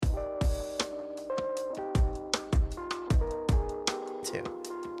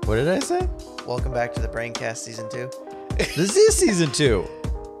What did I say? Welcome back to the Braincast Season 2. This is Season 2.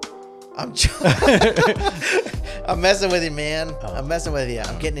 I'm messing with you, man. I'm messing with you.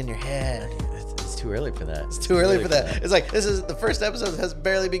 I'm getting in your head. It's too early for that. It's too early for that. It's like, this is the first episode has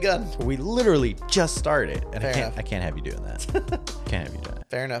barely begun. We literally just started. And Fair enough. I can't have you doing that. Can't have you doing that.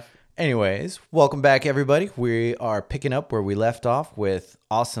 Fair enough. Anyways, welcome back, everybody. We are picking up where we left off with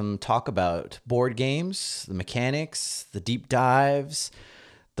awesome talk about board games, the mechanics, the deep dives,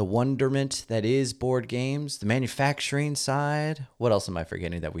 the wonderment that is board games, the manufacturing side. What else am I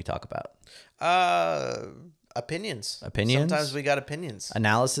forgetting that we talk about? Opinions. Opinions? Sometimes we got opinions.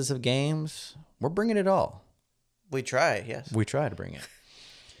 Analysis of games. We're bringing it all. We try, yes. We try to bring it.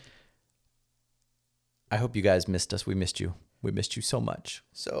 I hope you guys missed us. We missed you. We missed you so much.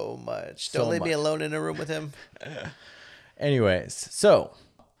 So much. So Don't leave me much. alone in a room with him. Anyways, so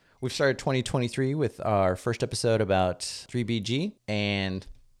we've started 2023 with our first episode about 3BG, and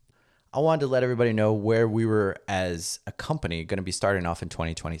I wanted to let everybody know where we were as a company going to be starting off in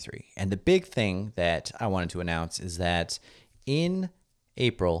 2023. And the big thing that I wanted to announce is that in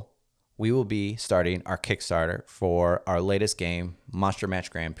April, we will be starting our Kickstarter for our latest game, Monster Match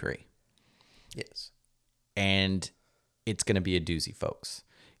Grand Prix. Yes. And it's going to be a doozy, folks.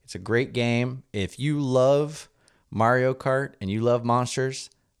 It's a great game. If you love Mario Kart and you love monsters,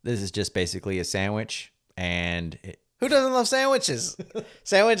 this is just basically a sandwich. And Who doesn't love sandwiches?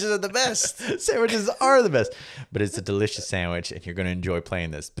 Sandwiches are the best. sandwiches are the best. But it's a delicious sandwich, and you're going to enjoy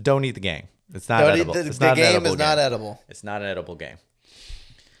playing this. But don't eat the game. It's not Don't eat edible. the It's not an game edible is not game. edible. It's not an edible game.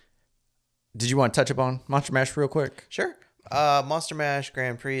 Did you want to touch upon Monster Mash real quick? Sure. Monster Mash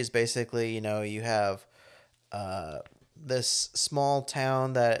Grand Prix is basically, you have this small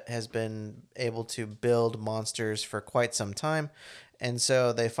town that has been able to build monsters for quite some time. And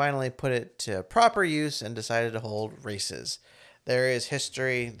so they finally put it to proper use and decided to hold races. There is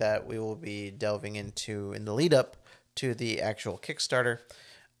history that we will be delving into in the lead up to the actual Kickstarter.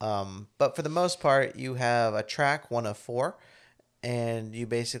 But for the most part, you have a track, one of four, and you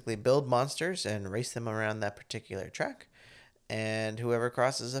basically build monsters and race them around that particular track. And whoever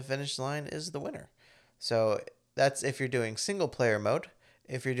crosses the finish line is the winner. So that's if you're doing single player mode.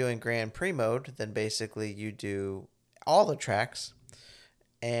 If you're doing Grand Prix mode, then basically you do all the tracks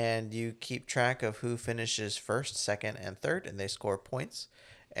and you keep track of who finishes first, second, and third, and they score points.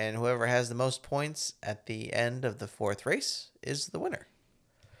 And whoever has the most points at the end of the fourth race is the winner.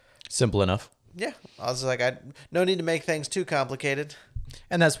 Simple enough. Yeah, I was like, no need to make things too complicated.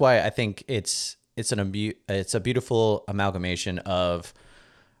 And that's why I think it's a beautiful amalgamation of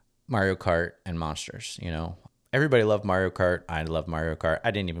Mario Kart and monsters. Everybody loved Mario Kart. I love Mario Kart.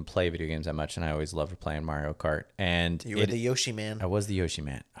 I didn't even play video games that much, and I always loved playing Mario Kart. And You were the Yoshi man. I was the Yoshi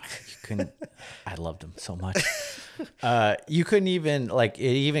man. You couldn't. I loved him so much. You couldn't even it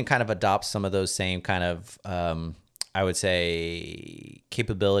even kind of adopts some of those same kind of I would say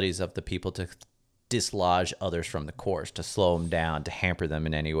capabilities of the people to dislodge others from the course, to slow them down, to hamper them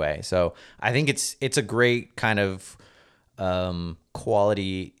in any way. So I think it's a great kind of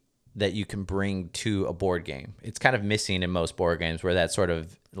quality that you can bring to a board game. It's kind of missing in most board games, where that sort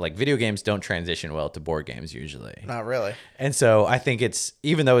of video games don't transition well to board games usually. Not really. And so I think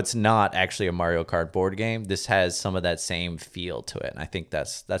even though it's not actually a Mario Kart board game, this has some of that same feel to it. And I think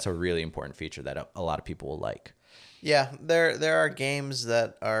that's a really important feature that a lot of people will like. Yeah, there are games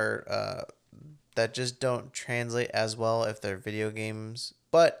that are that just don't translate as well if they're video games.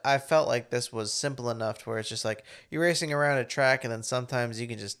 But I felt like this was simple enough to where it's just like you're racing around a track, and then sometimes you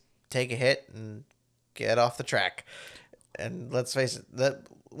can just take a hit and get off the track. And let's face it, that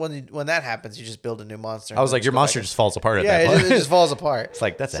when that happens, you just build a new monster. I was like, your monster just falls apart at that point. It just falls apart. It's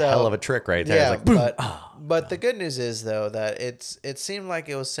like, that's a hell of a trick right there. Yeah, It's like, boom. but the good news is, though, that it seemed like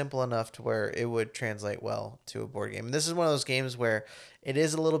it was simple enough to where it would translate well to a board game. And this is one of those games where it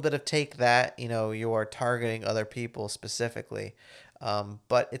is a little bit of take that, you are targeting other people specifically.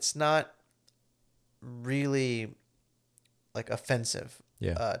 But it's not really offensive.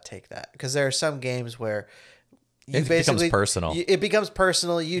 Yeah. Take that, because there are some games where It becomes personal. It becomes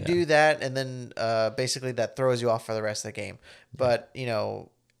personal. You do that, and then basically that throws you off for the rest of the game. But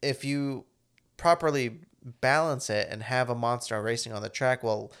if you properly balance it and have a monster racing on the track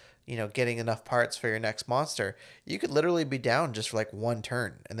while getting enough parts for your next monster, you could literally be down just for one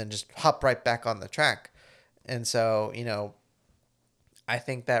turn and then just hop right back on the track. And so I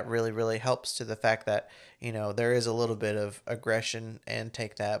think that really, really helps to the fact that, there is a little bit of aggression and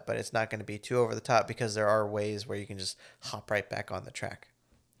take that, but it's not going to be too over the top, because there are ways where you can just hop right back on the track.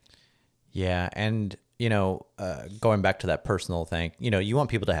 Yeah. And, going back to that personal thing, you want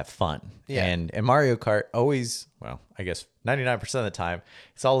people to have fun. Yeah. And Mario Kart always, well, I guess 99% of the time,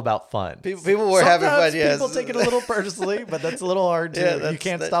 it's all about fun. People were having fun. Sometimes Yes. people take it a little personally, but that's a little hard to. Yeah, you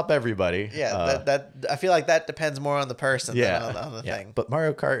can't stop everybody. Yeah, that I feel like that depends more on the person than on the yeah. thing. But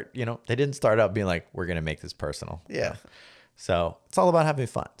Mario Kart, they didn't start out being like, we're gonna make this personal. Yeah. So it's all about having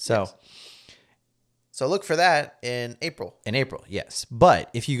fun. So. Yes. So look for that in April. In April, yes. But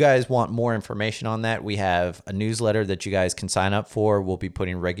if you guys want more information on that, we have a newsletter that you guys can sign up for. We'll be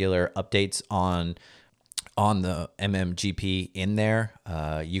putting regular updates on the MMGP in there.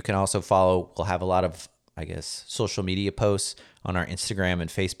 You can also follow. We'll have a lot of, I guess, social media posts on our Instagram and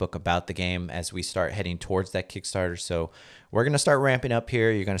Facebook about the game as we start heading towards that Kickstarter. So we're going to start ramping up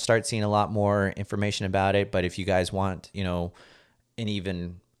here. You're going to start seeing a lot more information about it. But if you guys want, an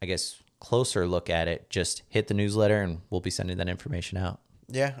even, I guess, closer look at it, just hit the newsletter and we'll be sending that information out.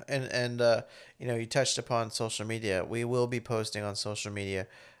 Yeah, and you touched upon social media. We will be posting on social media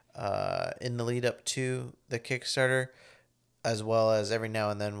in the lead up to the Kickstarter, as well as every now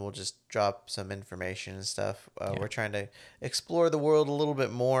and then we'll just drop some information and stuff. We're trying to explore the world a little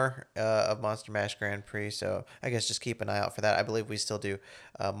bit more of Monster Mash Grand Prix, so I guess just keep an eye out for that. I believe we still do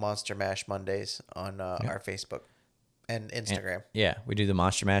Monster Mash Mondays on our Facebook and Instagram. We do the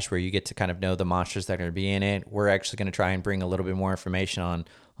Monster Mash where you get to kind of know the monsters that are going to be in it. We're actually going to try and bring a little bit more information on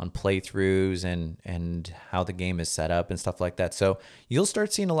playthroughs and how the game is set up and stuff like that. So you'll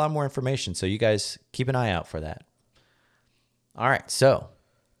start seeing a lot more information. So you guys keep an eye out for that. All right. So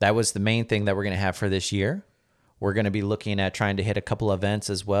that was the main thing that we're going to have for this year. We're going to be looking at trying to hit a couple events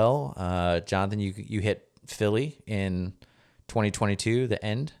as well. Jonathan, you hit Philly in 2022, the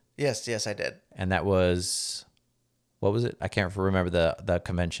end. Yes, I did. And that was... What was it? I can't remember the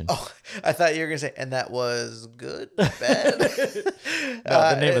convention. Oh, I thought you were going to say, and that was good, bad.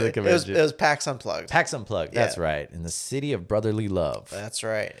 No, the name of the convention. It was PAX Unplugged. PAX Unplugged, that's right. In the city of brotherly love. That's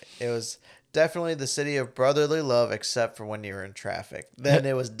right. It was definitely the city of brotherly love, except for when you were in traffic. Then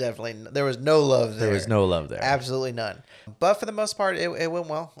it was definitely, there was no love there. There was no love there. Absolutely none. But for the most part, it went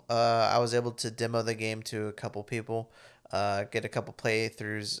well. I was able to demo the game to a couple people, get a couple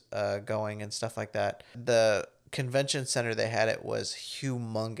playthroughs going and stuff like that. The convention center they had it was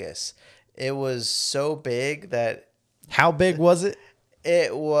humongous. It was so big that... How big was it?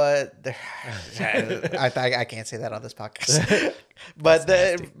 It was... I can't say that on this podcast.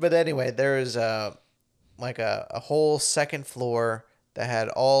 But anyway, there was a whole second floor that had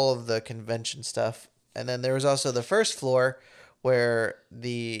all of the convention stuff. And then there was also the first floor where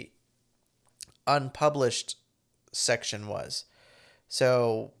the unpublished section was.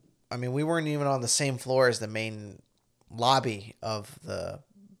 So... I mean, we weren't even on the same floor as the main lobby of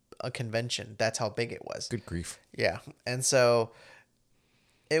a convention. That's how big it was. Good grief. Yeah. And so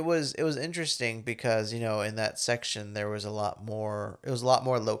it was interesting because, in that section there was a lot more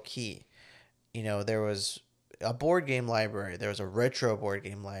low key. There was a board game library. There was a retro board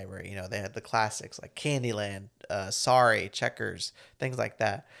game library. They had the classics like Candyland, Sorry, Checkers, things like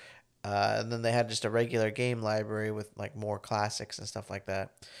that. And then they had just a regular game library with like more classics and stuff like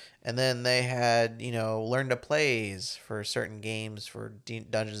that. And then they had, learn to plays for certain games for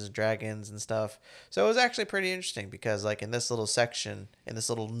Dungeons and Dragons and stuff. So it was actually pretty interesting because like in this little section, in this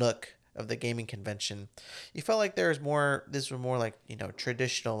little nook of the gaming convention, you felt like this was more like,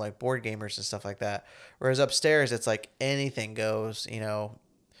 traditional like board gamers and stuff like that. Whereas upstairs, it's like anything goes,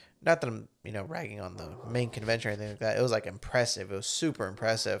 not that I'm, ragging on the main convention or anything like that. It was like impressive. It was super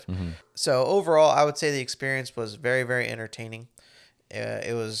impressive. Mm-hmm. So overall, I would say the experience was very, very entertaining.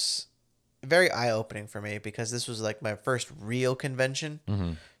 It was very eye-opening for me because this was like my first real convention.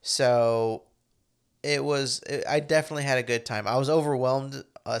 Mm-hmm. So I definitely had a good time. I was overwhelmed,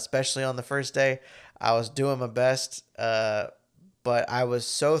 especially on the first day. I was doing my best, but I was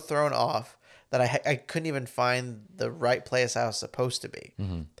so thrown off that I couldn't even find the right place I was supposed to be.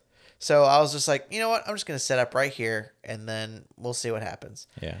 Mm-hmm. So I was just like, you know what? I'm just going to set up right here and then we'll see what happens.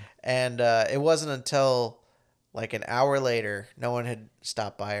 Yeah. And it wasn't until like an hour later, no one had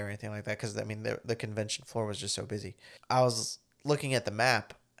stopped by or anything like that because, I mean, the convention floor was just so busy. I was looking at the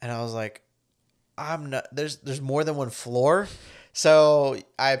map and I was like, there's more than one floor. So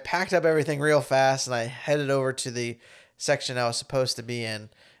I packed up everything real fast and I headed over to the section I was supposed to be in.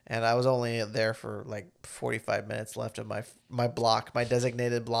 And I was only there for like 45 minutes left of my block, my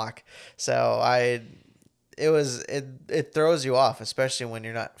designated block. So it throws you off, especially when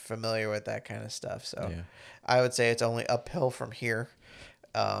you're not familiar with that kind of stuff. So yeah. I would say it's only uphill from here,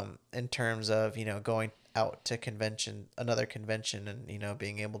 in terms of, going out to another convention and,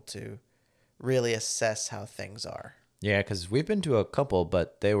 being able to really assess how things are. Yeah, because we've been to a couple,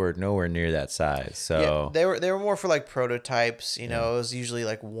 but they were nowhere near that size. So Yeah, they were more for like prototypes. You know, it was usually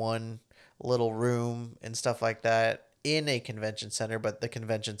like one little room and stuff like that in a convention center, but the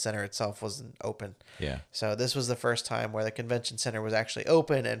convention center itself wasn't open. yeah. So this was the first time where the convention center was actually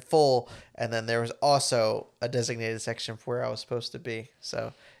open and full, and then there was also a designated section for where I was supposed to be.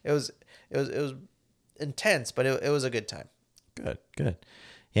 So it was intense, but it was a good time. Good, good.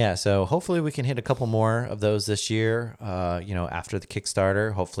 Yeah, so hopefully we can hit a couple more of those this year. After the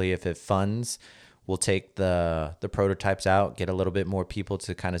Kickstarter, hopefully if it funds, we'll take the prototypes out, get a little bit more people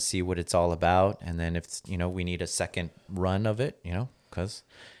to kind of see what it's all about, and then if we need a second run of it, because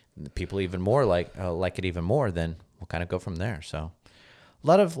people even more like it even more, then we'll kind of go from there. So a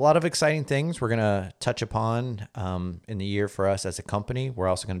lot of exciting things we're gonna touch upon in the year for us as a company. We're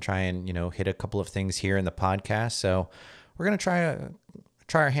also gonna try and hit a couple of things here in the podcast. So we're gonna try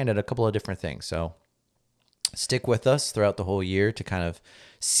our hand at a couple of different things. So stick with us throughout the whole year to kind of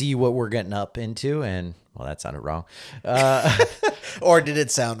see what we're getting up into. And well, that sounded wrong. Or did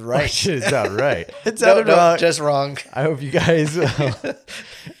it sound right? It sounded right. It sounded wrong. Just wrong. I hope you guys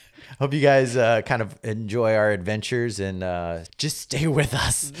kind of enjoy our adventures and just stay with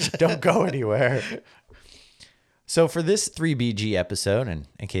us. Don't go anywhere. So for this 3BG episode, and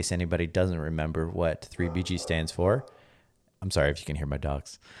in case anybody doesn't remember what 3BG stands for, I'm sorry if you can hear my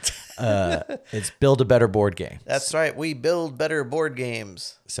dogs. It's Build a Better Board Game. That's right. We build better board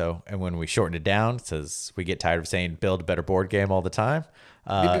games. So, and when we shorten it down, it says we get tired of saying Build a Better Board Game all the time.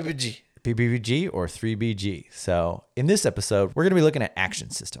 BBBG. BBBG or 3BG. So in this episode, we're going to be looking at action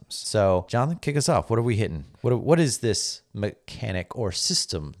systems. So Jonathan, kick us off. What are we hitting? What is this mechanic or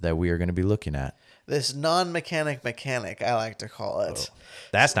system that we are going to be looking at? This non-mechanic, I like to call it. Oh,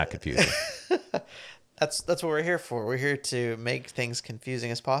 that's not confusing. That's what we're here for. We're here to make things confusing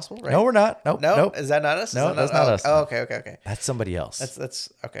as possible, right? No, we're not. Nope. No, Nope. is that not us? No, that's not us. Oh, okay. That's somebody else.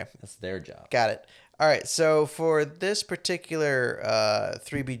 That's okay. That's their job. Got it. All right. So for this particular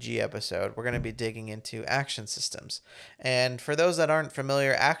 3BG episode, we're going to be digging into action systems. And for those that aren't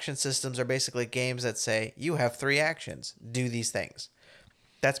familiar, action systems are basically games that say you have 3 actions, do these things.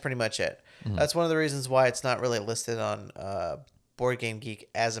 That's pretty much it. Mm-hmm. That's one of the reasons why it's not really listed on Board Game Geek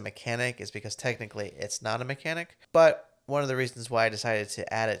as a mechanic, is because technically it's not a mechanic. But one of the reasons why I decided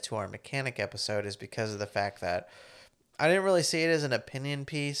to add it to our mechanic episode is because of the fact that I didn't really see it as an opinion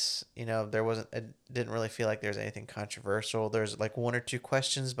piece. It didn't really feel like there's anything controversial. There's like 1 or 2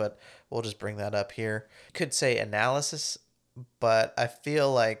 questions, but we'll just bring that up here. Could say analysis, but I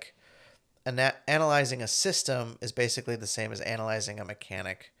feel like analyzing a system is basically the same as analyzing a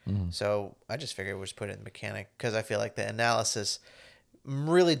mechanic. So I just figured we'll just put it in mechanic, because I feel like the analysis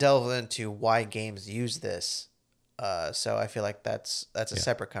really delves into why games use this. So I feel like that's a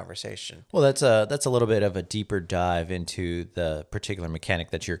separate conversation. Well, that's a little bit of a deeper dive into the particular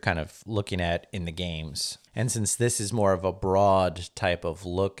mechanic that you're kind of looking at in the games. And since this is more of a broad type of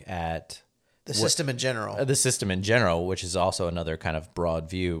look at the system in general, which is also another kind of broad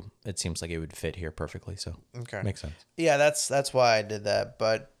view, it seems like it would fit here perfectly. So okay, makes sense. Yeah, that's why I did that.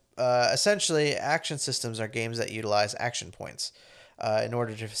 But essentially, action systems are games that utilize action points in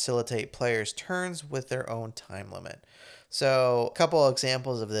order to facilitate players' turns with their own time limit. So a couple of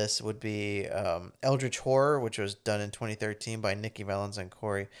examples of this would be Eldritch Horror, which was done in 2013 by Nikki Valens and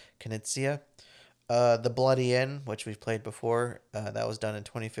Corey Knizia. The Bloody Inn, which we've played before, that was done in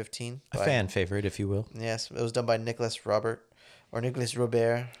 2015. A fan favorite, if you will. Yes, it was done by Nicolas Robert,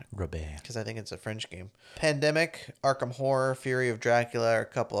 because I think it's a French game. Pandemic, Arkham Horror, Fury of Dracula, or a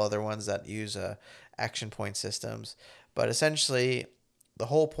couple other ones that use action point systems. But essentially, the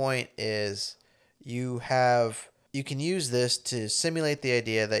whole point is you can use this to simulate the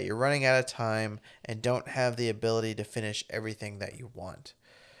idea that you're running out of time and don't have the ability to finish everything that you want.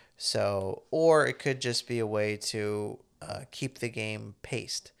 So, or it could just be a way to keep the game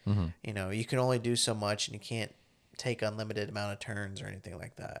paced. Mm-hmm. You can only do so much, and you can't take unlimited amount of turns or anything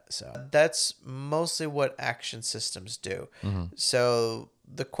like that. So that's mostly what action systems do. Mm-hmm. So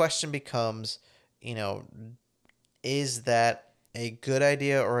the question becomes, is that a good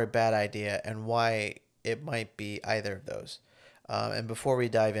idea or a bad idea, and why it might be either of those. And before we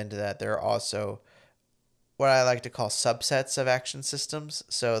dive into that, there are also what I like to call subsets of action systems.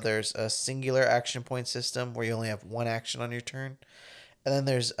 So there's a singular action point system where you only have 1 action on your turn. And then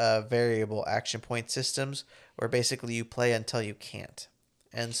there's variable action point systems where basically you play until you can't.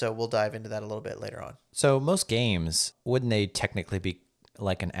 And so we'll dive into that a little bit later on. So most games, wouldn't they technically be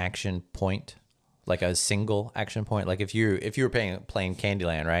like an action point? Like a single action point? Like if you were playing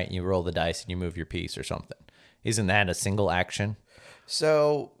Candyland, right? You roll the dice and you move your piece or something. Isn't that a single action?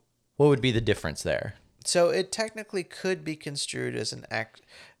 So what would be the difference there? So it technically could be construed as an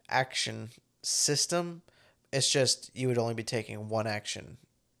action system. It's just you would only be taking one action,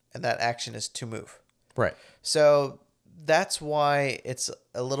 and that action is to move. Right. So that's why it's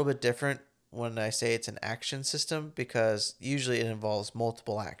a little bit different when I say it's an action system, because usually it involves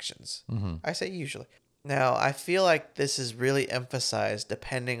multiple actions. I say usually. Now, I feel like this is really emphasized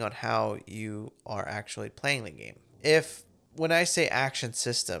depending on how you are actually playing the game. When I say action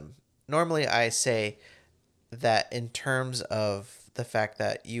system, normally I say that in terms of the fact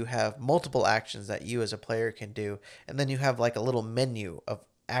that you have multiple actions that you as a player can do, and then you have like a little menu of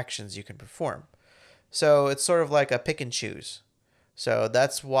actions you can perform. So it's sort of like a pick and choose. So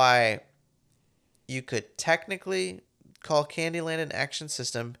that's why you could technically call Candyland an action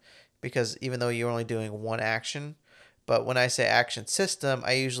system, because even though you're only doing one action, but when I say action system,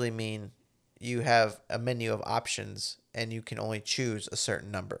 I usually mean you have a menu of options and you can only choose a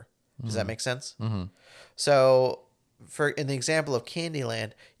certain number. Does that make sense? Mm-hmm. So in the example of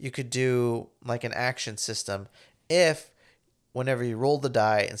Candyland, you could do like an action system if whenever you roll the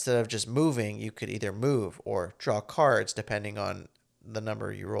die, instead of just moving, you could either move or draw cards depending on the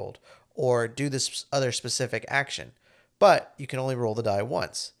number you rolled, or do this other specific action. But you can only roll the die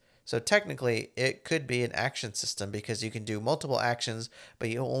once. So technically, it could be an action system because you can do multiple actions, but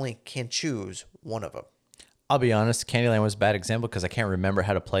you only can choose one of them. I'll be honest, Candyland was a bad example because I can't remember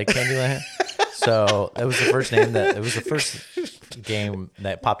how to play Candyland. So it was the first game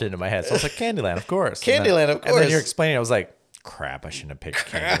that popped into my head. So I was like, Candyland, of course. Candyland, of course. And then you're explaining, I was like, crap, I shouldn't have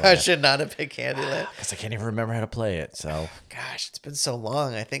picked Candyland. I should not have picked Candyland. Because I can't even remember how to play it. So, gosh, it's been so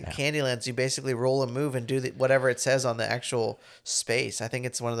long. I think Candyland's you basically roll a move and do whatever it says on the actual space. I think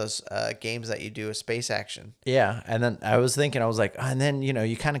it's one of those games that you do a space action. Yeah, and then I was thinking, I was like, and then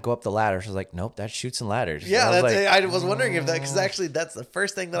you kind of go up the ladders. I was like, nope, that's shoots and ladders. Yeah, and I was wondering if that, because actually that's the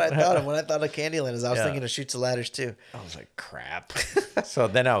first thing that I thought of when I thought of Candyland. Is I was thinking of shoots and ladders too. I was like, crap. So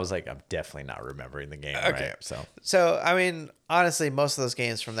then I was like, I'm definitely not remembering the game. Okay, right? So I mean, honestly, most of those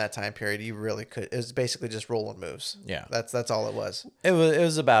games from that time period, you really could. It was basically just rolling moves. Yeah, that's all it was. It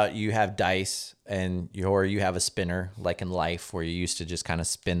was about you have dice and you have a spinner like in life where you used to just kind of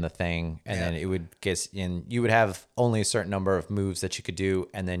spin the thing and then it would get in. You would have only a certain number of moves that you could do,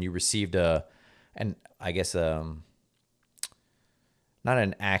 and then you received not an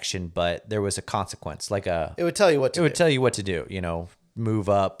action, but there was a consequence. It would tell you what to do. It would tell you what to do. Move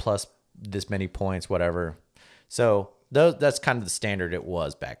up plus this many points, whatever. So that's kind of the standard it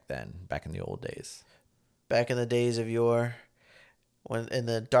was back then, back in the old days. Back in the days of when in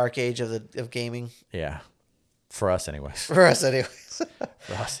the dark age of gaming. Yeah. For us anyways. For us anyways.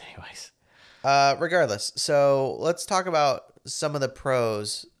 Regardless. So let's talk about some of the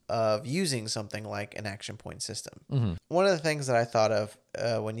pros of using something like an action point system. Mm-hmm. One of the things that I thought of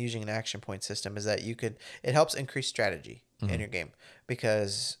when using an action point system is that it helps increase strategy in your game,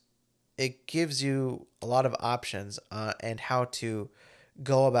 because it gives you a lot of options and how to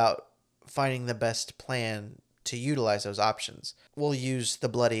go about finding the best plan to utilize those options. We'll use the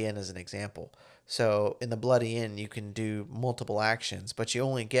Bloody Inn as an example. So in the Bloody Inn, you can do multiple actions, but you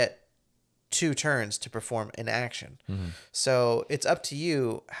only get 2 turns to perform an action. Mm-hmm. So it's up to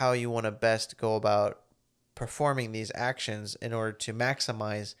you how you want to best go about performing these actions in order to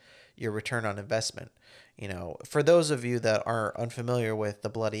maximize your return on investment. For those of you that are unfamiliar with the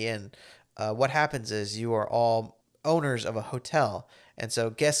Bloody Inn, what happens is you are all owners of a hotel, and so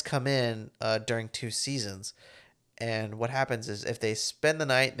guests come in during 2 seasons. And what happens is if they spend the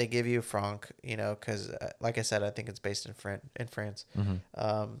night, they give you a franc, because like I said, I think it's based in France.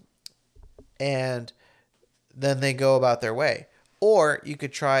 Mm-hmm. And then they go about their way. Or you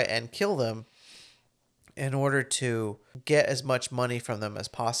could try and kill them in order to get as much money from them as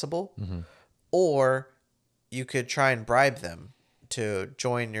possible. Mm-hmm. Or you could try and bribe them to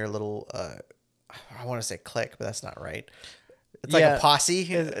join your little, I want to say clique, but that's not right. It's like a posse.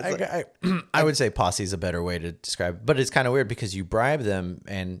 I would say posse is a better way to describe it. But it's kind of weird because you bribe them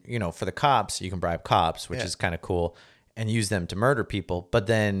and, for the cops, you can bribe cops, which is kind of cool, and use them to murder people. But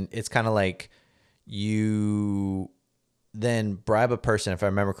then it's kind of like you then bribe a person, if I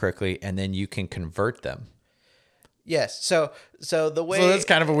remember correctly, and then you can convert them. Yes. So the way. So that's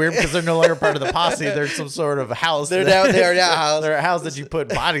kind of a weird because they're no longer part of the posse. They're some sort of house. They are now house. They're a house that you put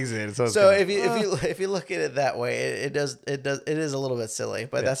bodies in. So if you look at it that way, it is a little bit silly,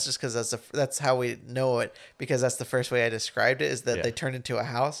 but that's just because that's how we know it, because that's the first way I described it, is that they turn into a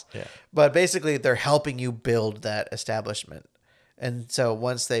house. Yeah. But basically, they're helping you build that establishment. And so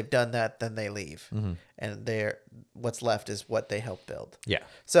once they've done that, then they leave, and what's left is what they helped build. Yeah.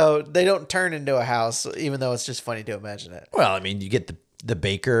 So they don't turn into a house, even though it's just funny to imagine it. Well, I mean, you get the the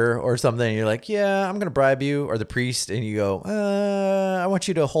baker or something, and you're like, yeah, I'm gonna bribe you, or the priest, and you go, I want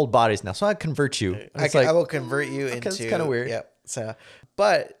you to hold bodies now, so I convert you. And it's I will convert you okay, into. it's kind of weird. Yep. So,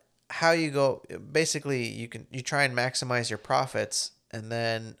 but how you go? Basically, you try and maximize your profits, and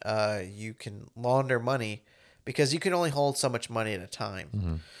then you can launder money because you can only hold so much money at a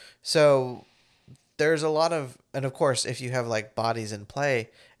time. So there's a lot of, and of course, if you have like bodies in play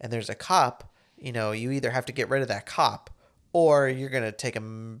and there's a cop, you either have to get rid of that cop or you're gonna take a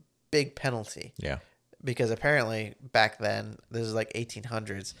big penalty. Yeah. Because apparently back then, this is like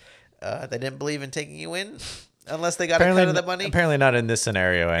 1800s, they didn't believe in taking you in unless they got a cut of the money. Apparently not in this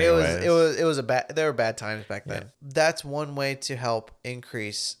scenario. Anyways, It was a bad. There were bad times back then. That's one way to help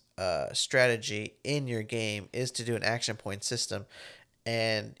increase strategy in your game is to do an action point system,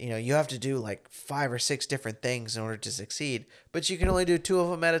 and you have to do like 5 or 6 different things in order to succeed, but you can only do 2 of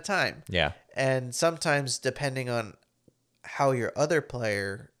them at a time. Yeah. And sometimes depending on how your other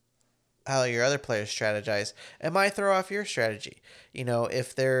players strategize, it might throw off your strategy.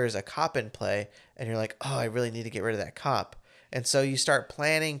 If there's a cop in play and you're like, oh, I really need to get rid of that cop. And so you start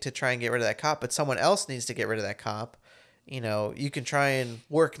planning to try and get rid of that cop, but someone else needs to get rid of that cop. You can try and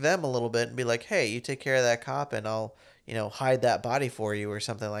work them a little bit and be like, hey, you take care of that cop and I'll, hide that body for you or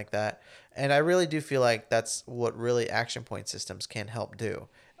something like that. And I really do feel like that's what really action point systems can help do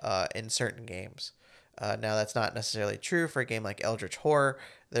in certain games. Now, that's not necessarily true for a game like Eldritch Horror.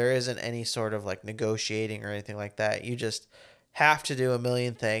 There isn't any sort of like negotiating or anything like that. You just have to do a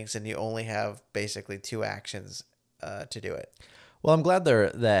million things, and you only have basically 2 actions to do it. Well, I'm glad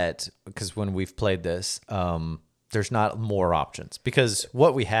because when we've played this, there's not more options because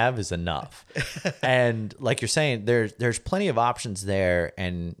what we have is enough. And like you're saying, there's plenty of options there,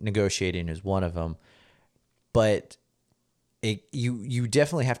 and negotiating is one of them. But you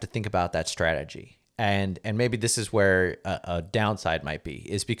definitely have to think about that strategy. And maybe this is where a downside might be,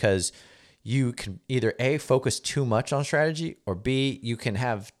 is because you can either A, focus too much on strategy, or B, you can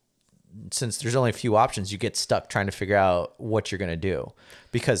have, since there's only a few options, you get stuck trying to figure out what you're going to do,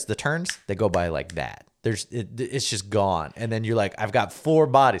 because the turns, they go by like that. It's just gone. And then you're like, I've got 4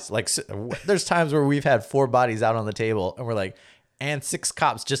 bodies. Like, there's times where we've had 4 bodies out on the table and we're like, and 6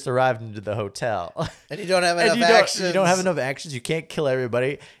 cops just arrived into the hotel. And you don't have enough actions. You don't have enough actions. You can't kill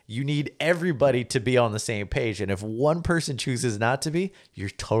everybody. You need everybody to be on the same page. And if one person chooses not to be,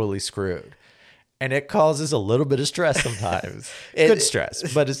 you're totally screwed. And it causes a little bit of stress sometimes. Good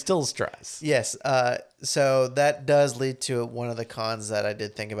stress, but it's still stress. Yes. So that does lead to one of the cons that I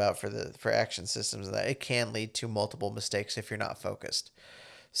did think about for action systems, that it can lead to multiple mistakes if you're not focused.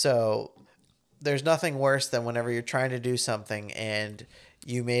 So there's nothing worse than whenever you're trying to do something and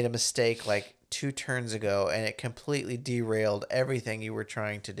you made a mistake like 2 turns ago and it completely derailed everything you were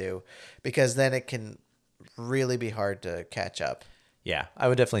trying to do, because then it can really be hard to catch up. Yeah, I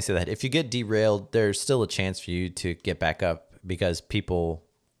would definitely say that. If you get derailed, there's still a chance for you to get back up, because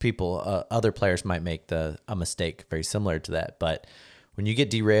other players might make a mistake very similar to that. But when you get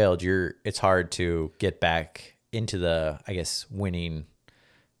derailed, it's hard to get back into the, I guess, winning,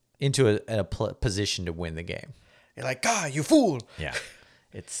 into a position to win the game. You're like, you fool. Yeah,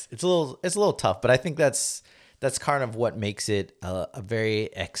 it's a little tough, but I think that's kind of what makes it a very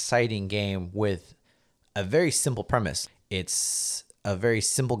exciting game with a very simple premise. It's a very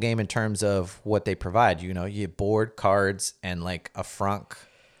simple game in terms of what they provide. You get board, cards, and like a franc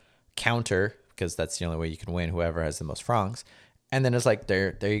counter, because that's the only way you can win, whoever has the most francs. And then it's like,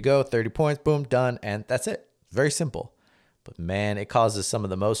 there you go, 30 points, boom, done, and that's it. Very simple. But man, it causes some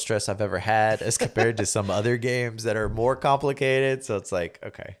of the most stress I've ever had as compared to some other games that are more complicated. So it's like,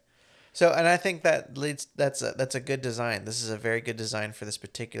 okay. So, and I think that's a good design. This is a very good design for this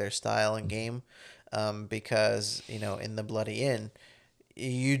particular style and game, because in the Bloody Inn,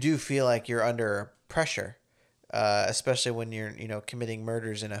 you do feel like you're under pressure, especially when you're committing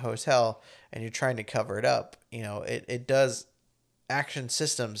murders in a hotel and you're trying to cover it up. It does. Action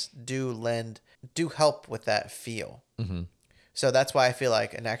systems do help with that feel. Mm-hmm. So that's why I feel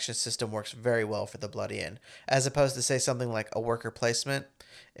like an action system works very well for the Bloody Inn, as opposed to say something like a worker placement.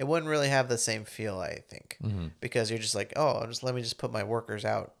 It wouldn't really have the same feel, I think, because you're just like, let me just put my workers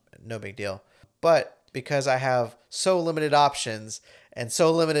out, no big deal. But because I have so limited options and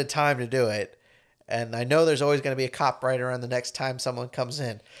so limited time to do it, and I know there's always going to be a cop right around the next time someone comes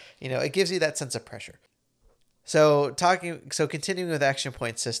in, it gives you that sense of pressure. So continuing with action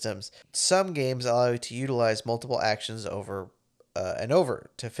point systems, some games allow you to utilize multiple actions over and over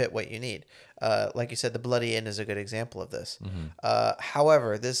to fit what you need. Like you said, the Bloody Inn is a good example of this. Mm-hmm.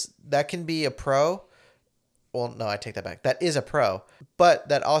 However, that can be a pro. Well, no, I take that back. That is a pro, but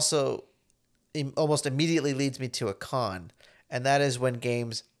that also almost immediately leads me to a con. and that is when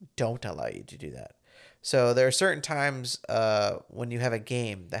games don't allow you to do that. So there are certain times when you have a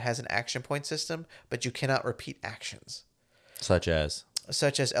game that has an action point system, but you cannot repeat actions, Such as.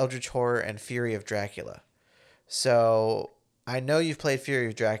 such as Eldritch Horror and Fury of Dracula. So I know you've played Fury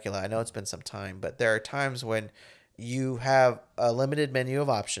of Dracula. I know it's been some time, but there are times when you have a limited menu of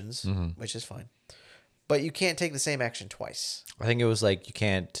options, which is fine, but you can't take the same action twice. I think it was like you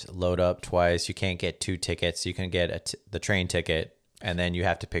can't load up twice. You can't get 2 tickets. You can get the train ticket, and then you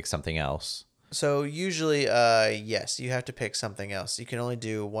have to pick something else. So usually, yes, you have to pick something else. You can only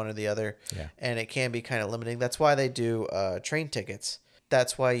do one or the other, Yeah. and it can be kind of limiting. That's why they do train tickets.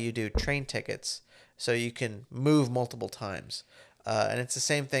 That's why you do train tickets, so you can move multiple times. And it's the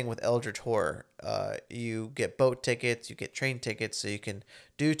same thing with Eldritch Horror. You get boat tickets, you get train tickets, so you can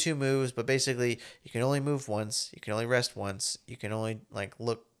do 2 moves, but basically you can only move once, you can only rest once, you can only like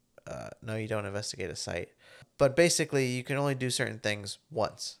look. No, you don't investigate a site, but basically you can only do certain things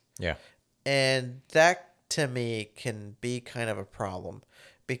once. Yeah. And that to me can be kind of a problem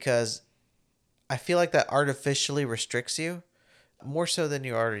because I feel like that artificially restricts you more so than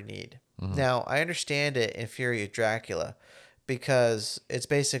you already need. Now, I understand it in Fury of Dracula because it's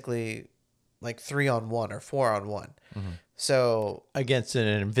basically like 3-on-1 or 4-on-1. So, Against an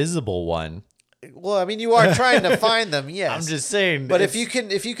invisible one. well, I mean, you are trying to find them, yes. I'm just saying. But if you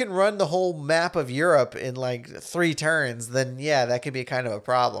can run the whole map of Europe in like 3 turns, then yeah, that could be kind of a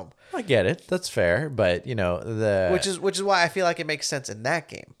problem. I get it. That's fair. But, Which is why I feel like it makes sense in that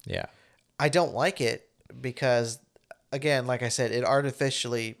game. Yeah. I don't like it because, again, like I said, it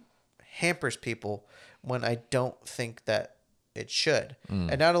artificially hampers people when I don't think that it should.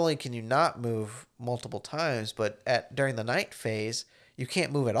 And not only can you not move multiple times, but during the night phase, you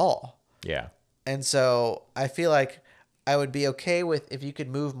can't move at all. Yeah. And so I feel like I would be okay with if you could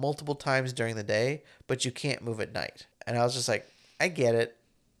move multiple times during the day, but you can't move at night. And I was just like, I get it.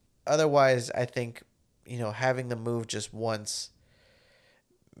 Otherwise, I think, having them move just once,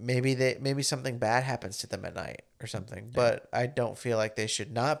 maybe something bad happens to them at night or something. Yeah. But I don't feel like they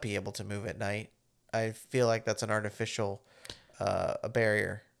should not be able to move at night. I feel like that's an artificial a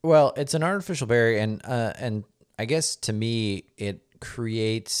barrier. Well, it's an artificial barrier, and I guess to me it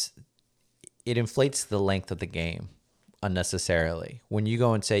inflates the length of the game unnecessarily. When you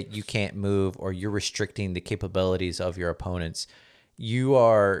go and say you can't move or you're restricting the capabilities of your opponents, you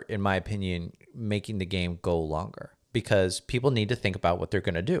are, in my opinion, making the game go longer because people need to think about what they're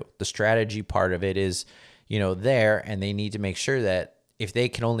going to do. The strategy part of it is, there, and they need to make sure that if they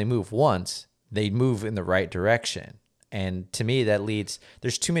can only move once, they move in the right direction. And to me,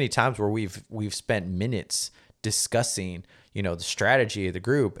 there's too many times where we've spent minutes discussing, the strategy of the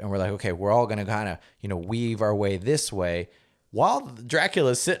group. And we're like, okay, we're all going to kind of, weave our way this way while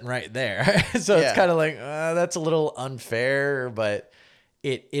Dracula's sitting right there. So It's kind of like, that's a little unfair, but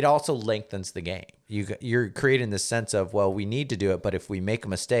it also lengthens the game. You're creating this sense of, well, we need to do it, but if we make a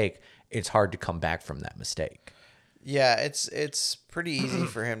mistake, it's hard to come back from that mistake. Yeah, it's pretty easy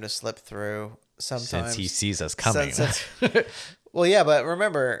for him to slip through sometimes. Since he sees us coming. Well, yeah, but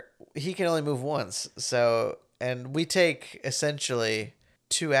remember, he can only move once. So, and we take essentially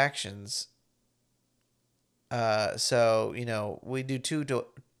 2 actions. So, we do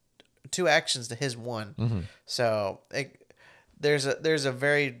two actions to his one. Mm-hmm. So there's a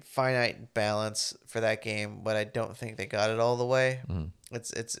very finite balance for that game, but I don't think they got it all the way. Mm-hmm.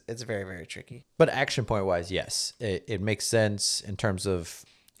 It's very, very tricky. But action point wise, yes, it makes sense in terms of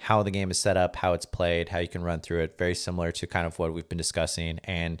how the game is set up, how it's played, how you can run through it. Very similar to kind of what we've been discussing,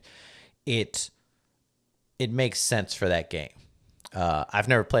 and it makes sense for that game. I've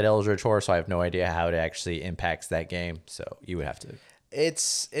never played Eldritch Horror, so I have no idea how it actually impacts that game. So you would have to.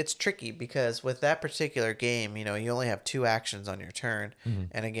 It's tricky because with that particular game, you only have 2 actions on your turn,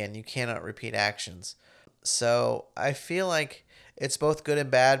 and again, you cannot repeat actions. So I feel like it's both good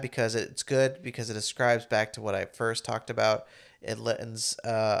and bad because it's good because it ascribes back to what I first talked about. It lends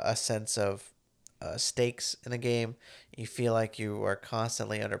a sense of stakes in the game. You feel like you are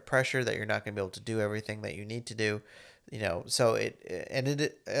constantly under pressure, that you're not going to be able to do everything that you need to do. So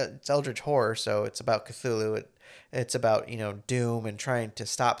it's Eldritch Horror, so it's about Cthulhu. It's about, doom and trying to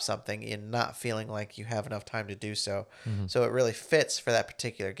stop something and not feeling like you have enough time to do so. Mm-hmm. So it really fits for that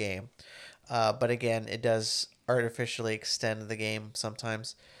particular game. But again, it does artificially extend the game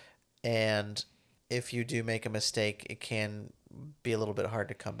sometimes. And if you do make a mistake, it can be a little bit hard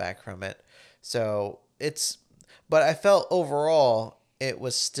to come back from it. So but I felt overall it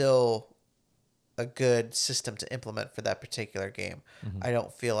was still a good system to implement for that particular game. Mm-hmm. I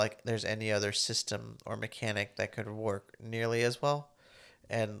don't feel like there's any other system or mechanic that could work nearly as well.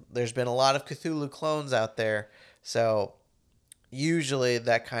 And there's been a lot of Cthulhu clones out there. So usually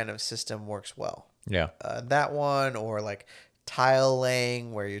that kind of system works well. Yeah. That one, or like tile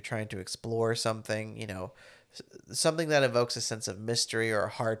laying where you're trying to explore something, something that evokes a sense of mystery or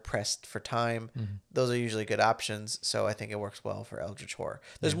hard pressed for time. Those are usually good options. So I think it works well for Eldritch Horror.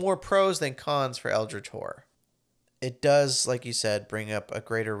 There's more pros than cons for Eldritch Horror. It does, like you said, bring up a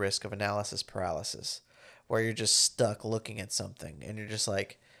greater risk of analysis paralysis, where you're just stuck looking at something and you're just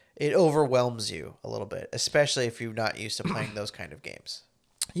like, it overwhelms you a little bit, especially if you're not used to playing those kind of games.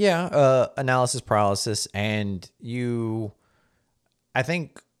 Yeah. Analysis paralysis. And I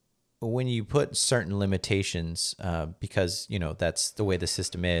think when you put certain limitations, because, that's the way the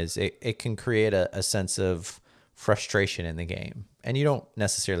system is, it can create a sense of frustration in the game. And you don't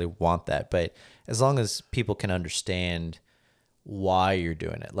necessarily want that. But as long as people can understand why you're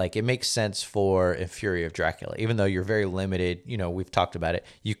doing it, like it makes sense for a Fury of Dracula, even though you're very limited, we've talked about it.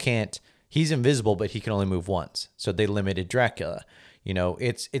 He's invisible, but he can only move once. So they limited Dracula.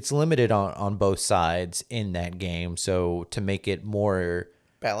 It's limited on both sides in that game. So to make it more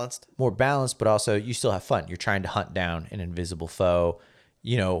balanced, but also you still have fun. You're trying to hunt down an invisible foe.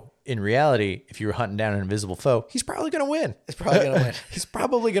 In reality, if you're hunting down an invisible foe, he's probably going to win. He's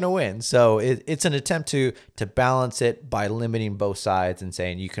probably going to win. So it's an attempt to balance it by limiting both sides and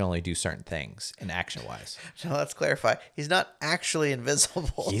saying you can only do certain things in action wise. So let's clarify. He's not actually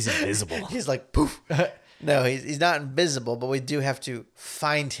invisible. He's invisible. He's like poof. No, he's not invisible, but we do have to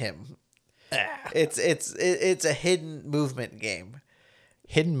find him. It's a hidden movement game.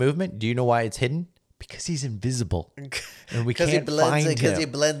 Hidden movement? Do you know why it's hidden? Because he's invisible, and we can't find him. Because he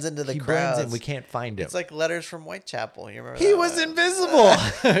blends into the crowd. We can't find him. It's like Letters from Whitechapel. You remember? He was invisible.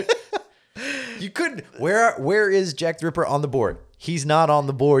 You couldn't. Where is Jack the Ripper on the board? He's not on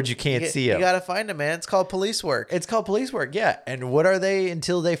the board. You can't see him. You gotta find him, man. It's called police work. Yeah. And what are they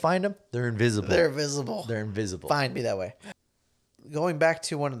until they find him? They're invisible. They're invisible. Fine, be that way. Going back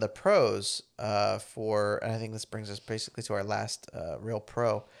to one of the pros and I think this brings us basically to our last real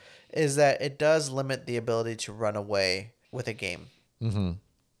pro, is that it does limit the ability to run away with a game. Mm-hmm.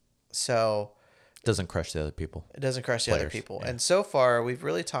 So it doesn't crush the other people. Yeah. And so far, we've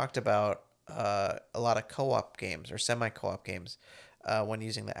really talked about a lot of co-op games or semi-co-op games when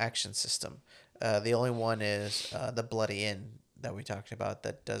using the action system. The only one is the Bloody Inn that we talked about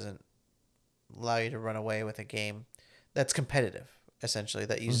that doesn't allow you to run away with a game that's competitive, essentially,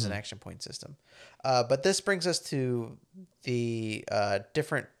 that uses an action point system. But this brings us to the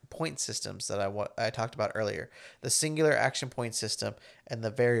different point systems that I talked about earlier: the singular action point system and the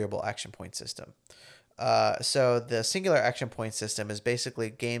variable action point system. So the singular action point system is basically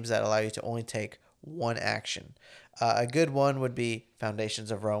games that allow you to only take one action. A good one would be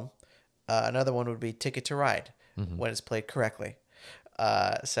Foundations of Rome. Another one would be Ticket to Ride when it's played correctly.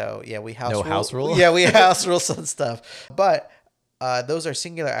 So yeah, we house rule. Yeah, we house rule some stuff, but those are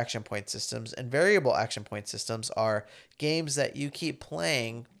singular action point systems, and variable action point systems are games that you keep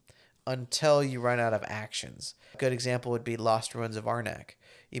playing until you run out of actions. A good example would be Lost Ruins of Arnak.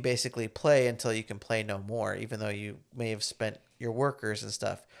 You basically play until you can play no more, even though you may have spent your workers and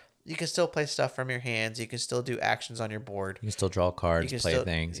stuff. You can still play stuff from your hands. You can still do actions on your board. You can still draw cards, play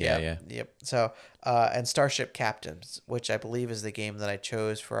things. Yeah. Yep. So, and Starship Captains, which I believe is the game that I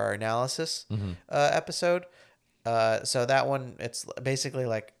chose for our analysis episode. So that one, it's basically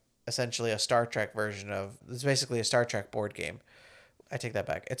like essentially a Star Trek version of. It's basically a Star Trek board game. I take that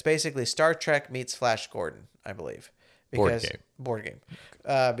back. It's basically Star Trek meets Flash Gordon, I believe. Board game.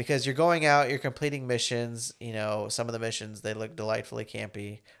 Because you're going out, you're completing missions. Some of the missions, they look delightfully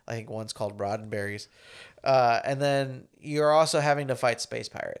campy. I think one's called Roddenberries. And then you're also having to fight space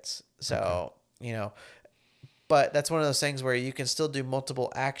pirates. So, but that's one of those things where you can still do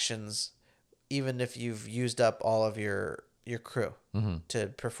multiple actions even if you've used up all of your crew to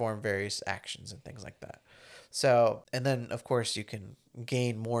perform various actions and things like that. So, and then of course you can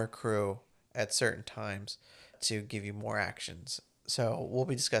gain more crew at certain times to give you more actions. So we'll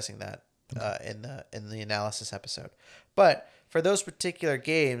be discussing that in the analysis episode. But for those particular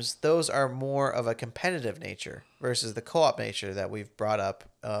games, those are more of a competitive nature versus the co-op nature that we've brought up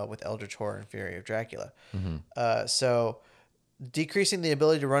with Eldritch Horror and Fury of Dracula. So decreasing the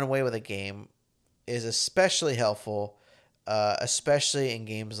ability to run away with a game is especially helpful, especially in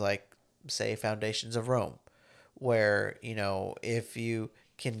games like, say, Foundations of Rome, where, if you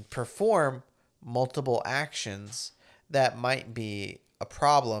can perform multiple actions, that might be a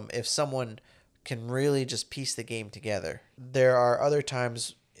problem if someone can really just piece the game together. There are other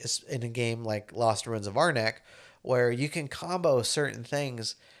times in a game like Lost Ruins of Arnak where you can combo certain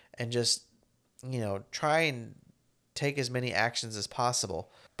things and just, try and take as many actions as possible.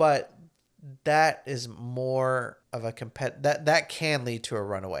 But that is more of a that can lead to a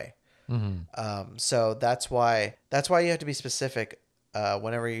runaway. So that's why you have to be specific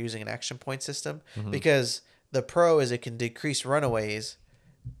whenever you're using an action point system, because the pro is it can decrease runaways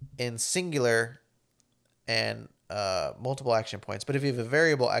in singular and multiple action points. But if you have a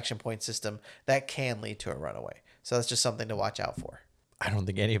variable action point system, that can lead to a runaway. So that's just something to watch out for. I don't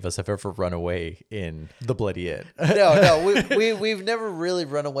think any of us have ever run away in the Bloody End. No, we've never really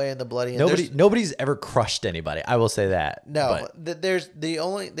run away in the Bloody End. Nobody's ever crushed anybody. I will say that. No, there's the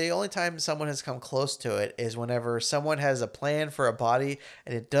only time someone has come close to it is whenever someone has a plan for a body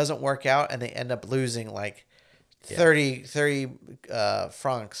and it doesn't work out and they end up losing like 30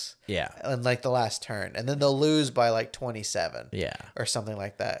 francs in like the last turn, and then they'll lose by like 27 or something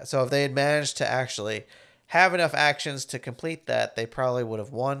like that. So if they had managed to actually have enough actions to complete that, they probably would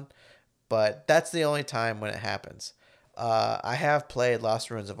have won. But that's the only time when it happens. I have played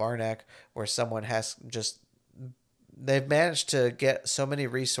Lost Ruins of Arnak where someone has they've managed to get so many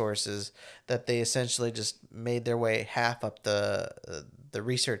resources that they essentially just made their way half up the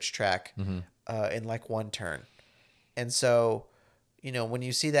research track in like one turn. And so, when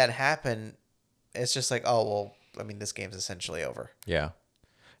you see that happen, it's just like, oh, well, I mean, this game's essentially over. Yeah.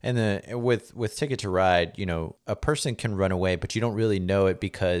 And then with Ticket to Ride, a person can run away, but you don't really know it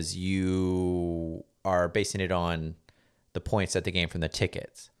because you are basing it on the points that they gain from the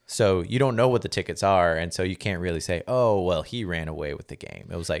tickets. So you don't know what the tickets are, and so you can't really say, oh, well, he ran away with the game.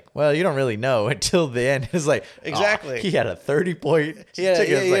 It was like, well, you don't really know until the end. It's like, exactly. He had a 30-point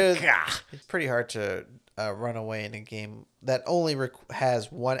ticket. It's pretty hard to run away in a game that only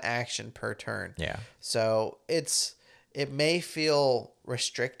has one action per turn. Yeah. So it may feel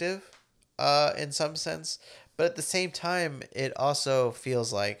restrictive in some sense, but at the same time, it also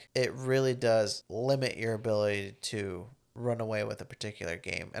feels like it really does limit your ability to run away with a particular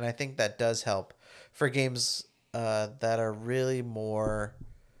game. And I think that does help for games that are really more,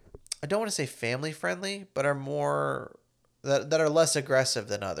 I don't want to say family friendly, but are more, that are less aggressive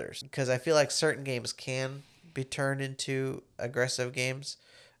than others. Because I feel like certain games can be turned into aggressive games.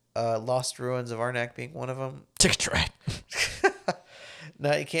 Lost Ruins of Arnak being one of them. Ticket to Ride.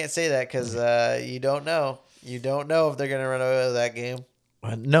 No, you can't say that because you don't know. You don't know if they're going to run away with that game.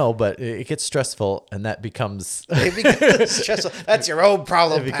 No, but it gets stressful, and that becomes... It becomes stressful. That's your own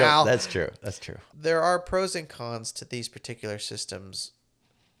problem, pal. That's true. There are pros and cons to these particular systems,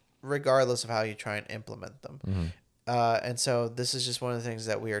 regardless of how you try and implement them. And so this is just one of the things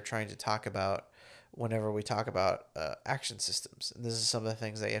that we are trying to talk about whenever we talk about action systems. And this is some of the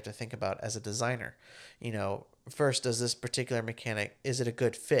things that you have to think about as a designer. First, does this particular mechanic, is it a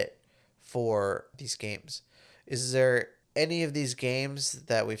good fit for these games? Is there any of these games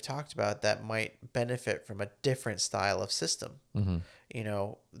that we've talked about that might benefit from a different style of system?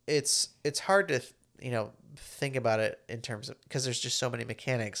 It's hard to think about it in terms of, because there's just so many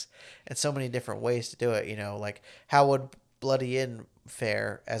mechanics and so many different ways to do it. Like how would Bloody End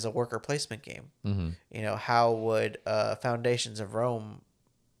fare as a worker placement game? How would Foundations of Rome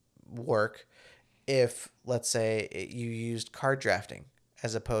work if, let's say, you used card drafting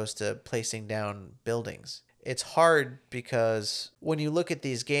as opposed to placing down buildings? It's hard because when you look at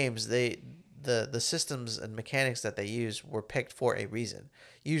these games, the systems and mechanics that they use were picked for a reason.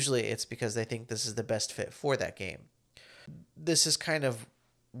 Usually it's because they think this is the best fit for that game. This is kind of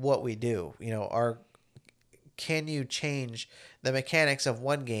what we do. Can you change the mechanics of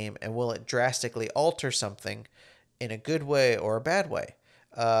one game, and will it drastically alter something in a good way or a bad way?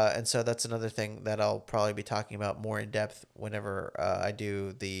 And so that's another thing that I'll probably be talking about more in depth whenever I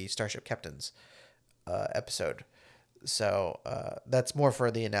do the Starship Captains episode. So that's more for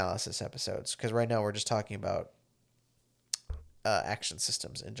the analysis episodes, because right now we're just talking about action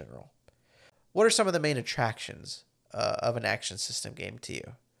systems in general. What are some of the main attractions of an action system game to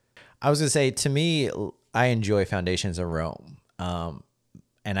you? I was going to say, to me, I enjoy Foundations of Rome.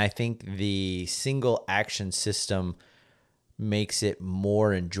 And I think the single action system makes it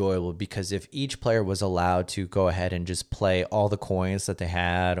more enjoyable, because if each player was allowed to go ahead and just play all the coins that they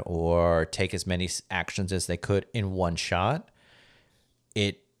had or take as many actions as they could in one shot,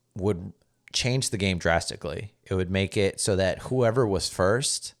 it would change the game drastically. It would make it so that whoever was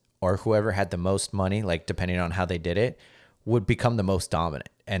first or whoever had the most money, like depending on how they did it, would become the most dominant,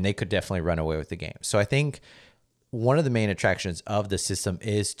 and they could definitely run away with the game. So I think one of the main attractions of the system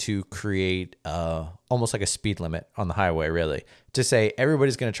is to create almost like a speed limit on the highway, really, to say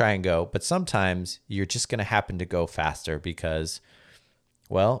everybody's going to try and go, but sometimes you're just going to happen to go faster because,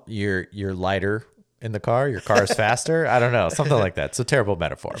 well, you're lighter in the car, your car is faster. I don't know, something like that. It's a terrible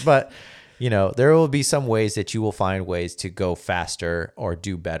metaphor, but There will be some ways that you will find ways to go faster or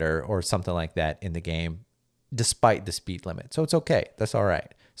do better or something like that in the game, despite the speed limit. So it's okay. That's all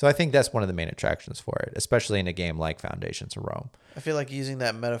right. So I think that's one of the main attractions for it, especially in a game like Foundations of Rome. I feel like using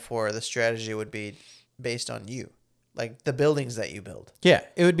that metaphor, the strategy would be based on you, like the buildings that you build. Yeah,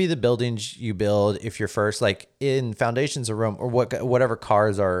 it would be the buildings you build if you're first, like in Foundations of Rome, or whatever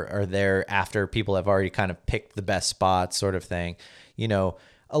cars are there after people have already kind of picked the best spots, sort of thing.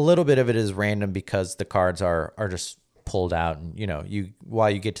 A little bit of it is random because the cards are just pulled out, and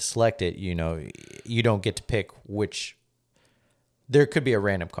while you get to select it, you don't get to pick which. There could be a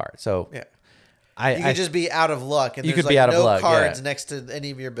random card, so yeah. You could just be out of luck, and you there's could be out of no luck, cards yeah. next to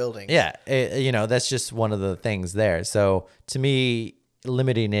any of your buildings. Yeah, that's just one of the things there. So to me,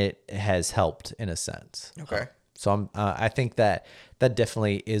 limiting it has helped in a sense. Okay. So I think that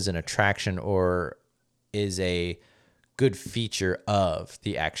definitely is an attraction or is a good feature of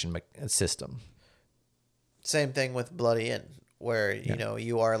the action system. Same thing with Bloody Inn, where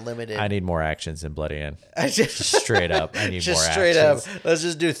you are limited. I need more actions in Bloody Inn. Just straight up, I need just more straight actions. up. Let's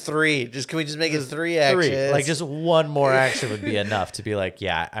just do 3. Can we just make it 3 actions? Like just one more action would be enough to be like,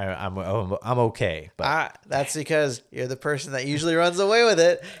 yeah, I'm okay. But that's because you're the person that usually runs away with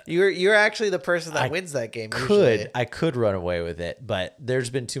it. You're actually the person that wins that game. I could run away with it, but there's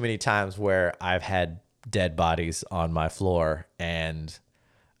been too many times where I've had dead bodies on my floor and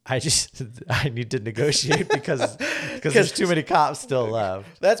I need to negotiate because there's too many cops still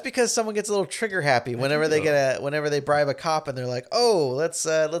left. That's because someone gets a little trigger happy whenever they bribe a cop and they're like, "Oh, let's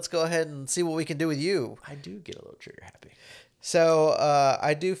go ahead and see what we can do with you." I do get a little trigger happy. So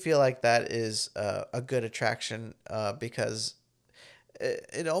I do feel like that is a good attraction because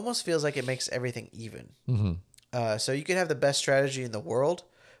it almost feels like it makes everything even. Mm-hmm. So you could have the best strategy in the world,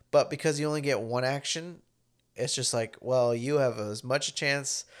 but because you only get one action, it's just like, well, you have as much a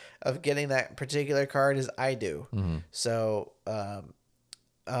chance of getting that particular card as I do. Mm-hmm. So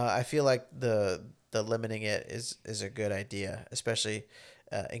I feel like the limiting it is a good idea, especially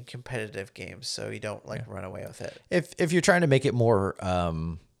in competitive games, so you don't run away with it. If you're trying to make it more,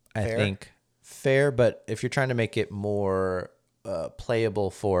 I think fair, but if you're trying to make it more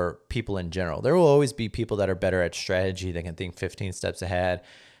playable for people in general, there will always be people that are better at strategy that can think 15 steps ahead,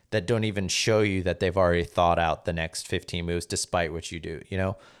 that don't even show you that they've already thought out the next 15 moves despite what you do,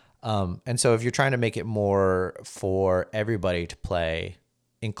 And so if you're trying to make it more for everybody to play,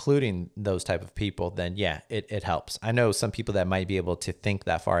 including those type of people, then yeah, it helps. I know some people that might be able to think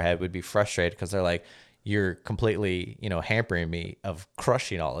that far ahead would be frustrated because they're like, you're completely, hampering me of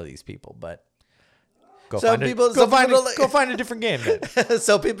crushing all of these people, but go find a different game then.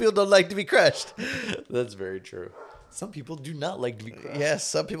 Some people don't like to be crushed. That's very true. Some people do not like to be crushed. Yes,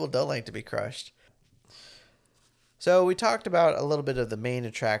 some people don't like to be crushed. So we talked about a little bit of the main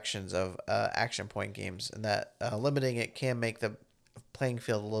attractions of action point games, and that limiting it can make the playing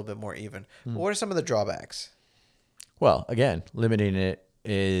field a little bit more even. But what are some of the drawbacks? Well, again, limiting it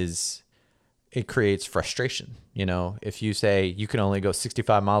creates frustration. If you say you can only go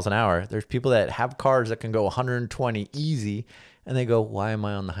 65 miles an hour, there's people that have cars that can go 120 easy, and they go, why am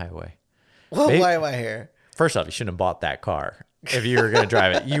I on the highway? Well, why am I here? First off, you shouldn't have bought that car if you were going to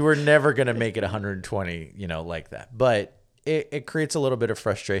drive it. You were never going to make it 120, like that. But it creates a little bit of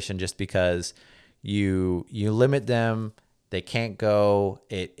frustration just because you limit them. They can't go.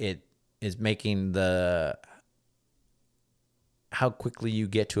 It is making how quickly you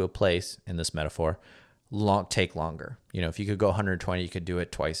get to a place, in this metaphor, take longer. If you could go 120, you could do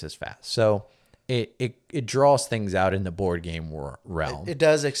it twice as fast. So it draws things out in the board game realm. It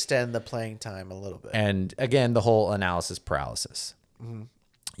does extend the playing time a little bit. And again, the whole analysis paralysis. Mm-hmm.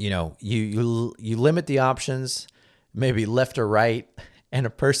 You limit the options, maybe left or right, and a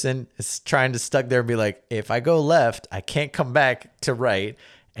person is trying to stuck there and be like, if I go left, I can't come back to right.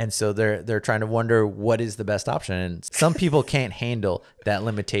 And so they're trying to wonder what is the best option. And some people can't handle that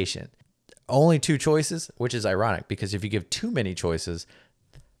limitation. Only 2 choices, which is ironic because if you give too many choices,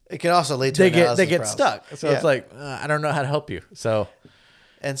 it can also lead to they get stuck. So it's like, I don't know how to help you. So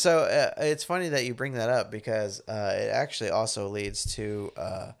it's funny that you bring that up because it actually also leads to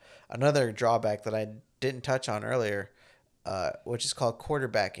another drawback that I didn't touch on earlier, which is called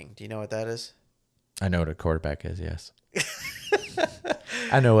quarterbacking. Do you know what that is? I know what a quarterback is, yes.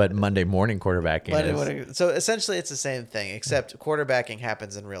 I know what Monday morning quarterbacking is. So essentially it's the same thing, except quarterbacking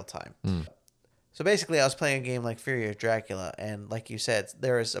happens in real time. Mm. So basically, I was playing a game like Fury of Dracula, and like you said,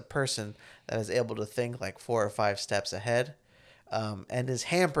 there is a person that is able to think like 4 or 5 steps ahead, and is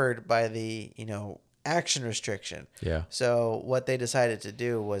hampered by the action restriction. Yeah. So what they decided to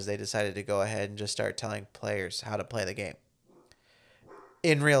do was they decided to go ahead and just start telling players how to play the game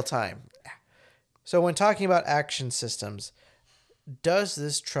in real time. So when talking about action systems, does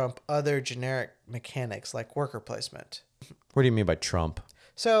this trump other generic mechanics like worker placement? What do you mean by Trump?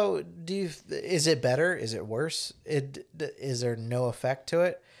 So is it better? Is it worse? Is there no effect to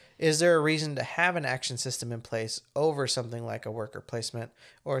it? Is there a reason to have an action system in place over something like a worker placement,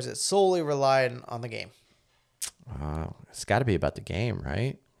 or is it solely reliant on the game? It's got to be about the game,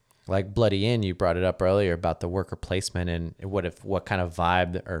 right? Like Bloody Inn, you brought it up earlier about the worker placement and what kind of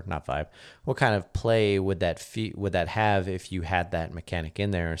vibe or not vibe, what kind of play would that have if you had that mechanic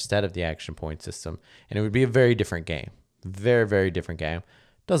in there instead of the action point system, and it would be a very different game, very very different game.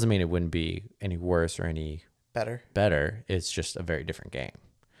 Doesn't mean it wouldn't be any worse or any Better. better. It's just a very different game.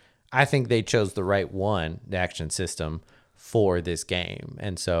 I think they chose the right one, the action system, for this game.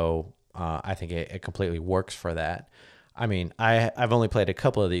 And so I think it completely works for that. I mean, I've only played a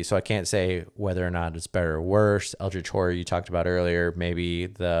couple of these, so I can't say whether or not it's better or worse. Eldritch Horror, you talked about earlier, maybe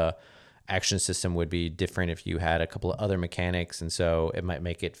the action system would be different if you had a couple of other mechanics, and so it might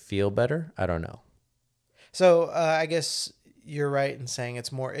make it feel better. I don't know. So I guess you're right in saying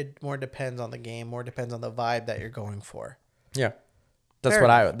it more depends on the game, more depends on the vibe that you're going for. Yeah. That's Fair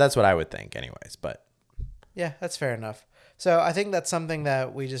what enough. that's what I would think anyways, but Yeah, that's fair enough. So I think that's something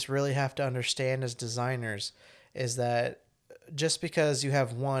that we just really have to understand as designers is that just because you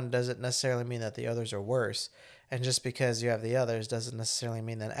have one doesn't necessarily mean that the others are worse. And just because you have the others doesn't necessarily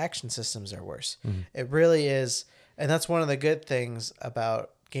mean that action systems are worse. It really is. And that's one of the good things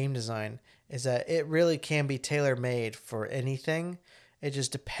about game design is that it really can be tailor made for anything. It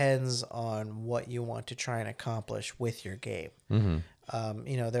just depends on what you want to try and accomplish with your game.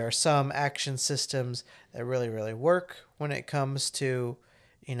 There are some action systems that really, really work when it comes to,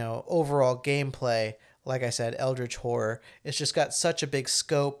 overall gameplay. Like I said, Eldritch Horror, it's just got such a big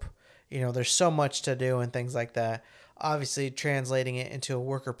scope. There's so much to do and things like that. Obviously, translating it into a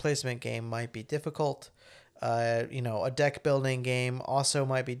worker placement game might be difficult. A deck building game also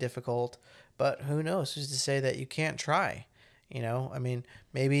might be difficult. But who knows? Who's to say that you can't try?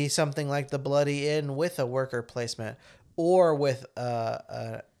 Maybe something like the Bloody Inn with a worker placement or with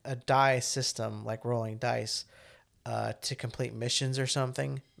a die system like rolling dice to complete missions or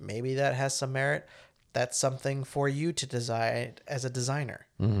something. Maybe that has some merit. That's something for you to design as a designer.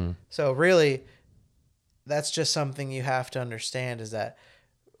 So really, that's just something you have to understand is that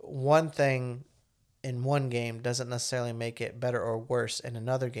one thing in one game doesn't necessarily make it better or worse in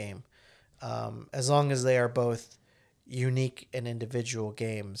another game. As long as they are both unique and individual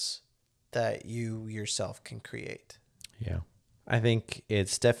games that you yourself can create. yeah. I think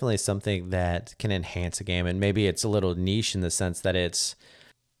it's definitely something that can enhance a game, and maybe it's a little niche in the sense that it's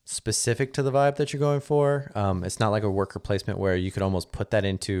specific to the vibe that you're going for. It's not like a worker placement where you could almost put that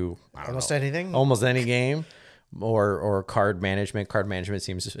into Almost anything. almost any game, or card management. Card management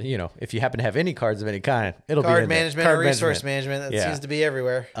seems, if you happen to have any cards of any kind, it'll be Card in there. management or resource management. That seems to be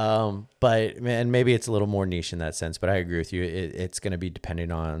everywhere. And maybe it's a little more niche in that sense. But I agree with you. It's going to be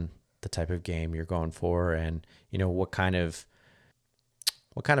depending on the type of game you're going for, and what kind of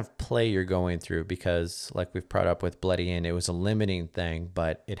play you're going through, because like we've brought up with Bloody Inn, it was a limiting thing,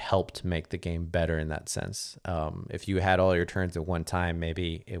 but it helped make the game better in that sense. If you had all your turns at one time,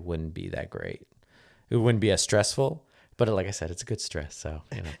 maybe it wouldn't be that great. It wouldn't be as stressful, but like I said, it's a good stress. So,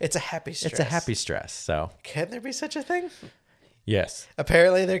 It's a happy stress. it's a happy stress. So Can there be such a thing? yes,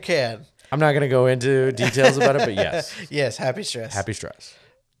 Apparently there can. I'm not going to go into details about it, but yes, Yes, happy stress. happy stress.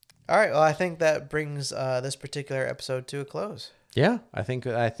 All right. Well, I think that brings this particular episode to a close. Yeah, I think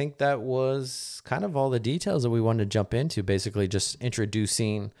that was kind of all the details that we wanted to jump into. Basically, just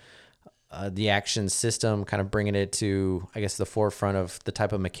introducing the action system, kind of bringing it to, I guess, the forefront of the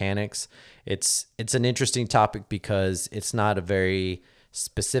type of mechanics. It's an interesting topic because it's not a very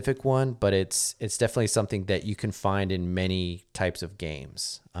specific one, but it's definitely something that you can find in many types of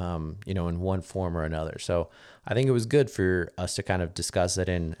games, in one form or another. So I think it was good for us to kind of discuss it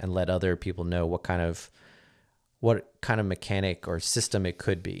and let other people know what kind of mechanic or system it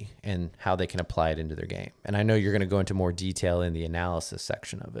could be and how they can apply it into their game. And I know you're going to go into more detail in the analysis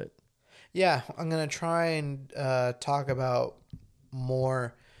section of it. Yeah, I'm going to try and talk about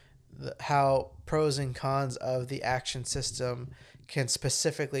more how pros and cons of the action system can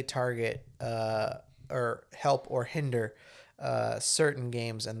specifically target or help or hinder certain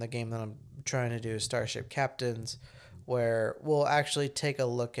games. And the game that I'm trying to do is Starship Captains, where we'll actually take a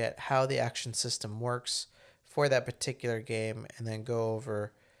look at how the action system works for that particular game and then go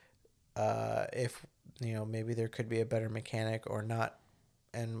over if maybe there could be a better mechanic or not,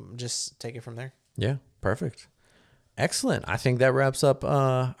 and just take it from there. Yeah, perfect. Excellent. I think that wraps up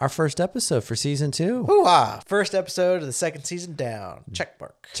our first episode for season 2. Hoo-ha! First episode of the second season down. Check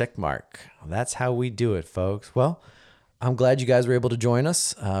mark. Check mark. That's how we do it, folks. Well, I'm glad you guys were able to join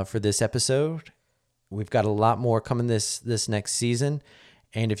us for this episode. We've got a lot more coming this next season.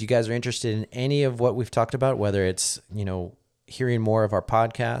 And if you guys are interested in any of what we've talked about, whether it's, hearing more of our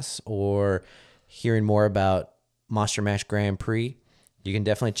podcasts or hearing more about Monster Mash Grand Prix, you can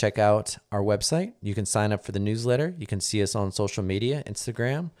definitely check out our website. You can sign up for the newsletter. You can see us on social media,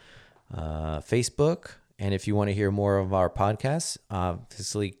 Instagram, Facebook. And if you want to hear more of our podcasts,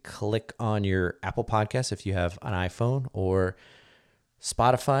 obviously click on your Apple Podcasts if you have an iPhone, or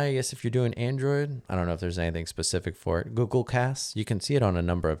Spotify, I guess if you're doing Android. I don't know if there's anything specific for it. Google Casts. You can see it on a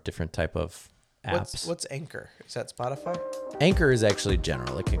number of different type of apps. What's Anchor? Is that Spotify? Anchor is actually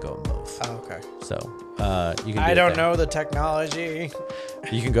general. It can go in both. Oh, okay. So you can. I don't know the technology.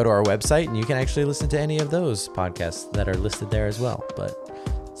 You can go to our website and you can actually listen to any of those podcasts that are listed there as well.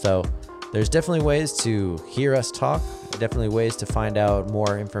 So there's definitely ways to hear us talk. Definitely ways to find out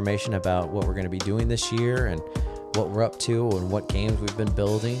more information about what we're going to be doing this year and what we're up to and what games we've been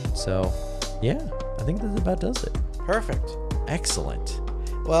building. So yeah, I think that about does it. Perfect. Excellent.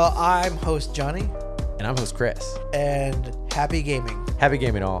 Well, I'm host Johnny. And I'm host Chris. And happy gaming. Happy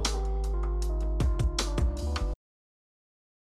gaming all.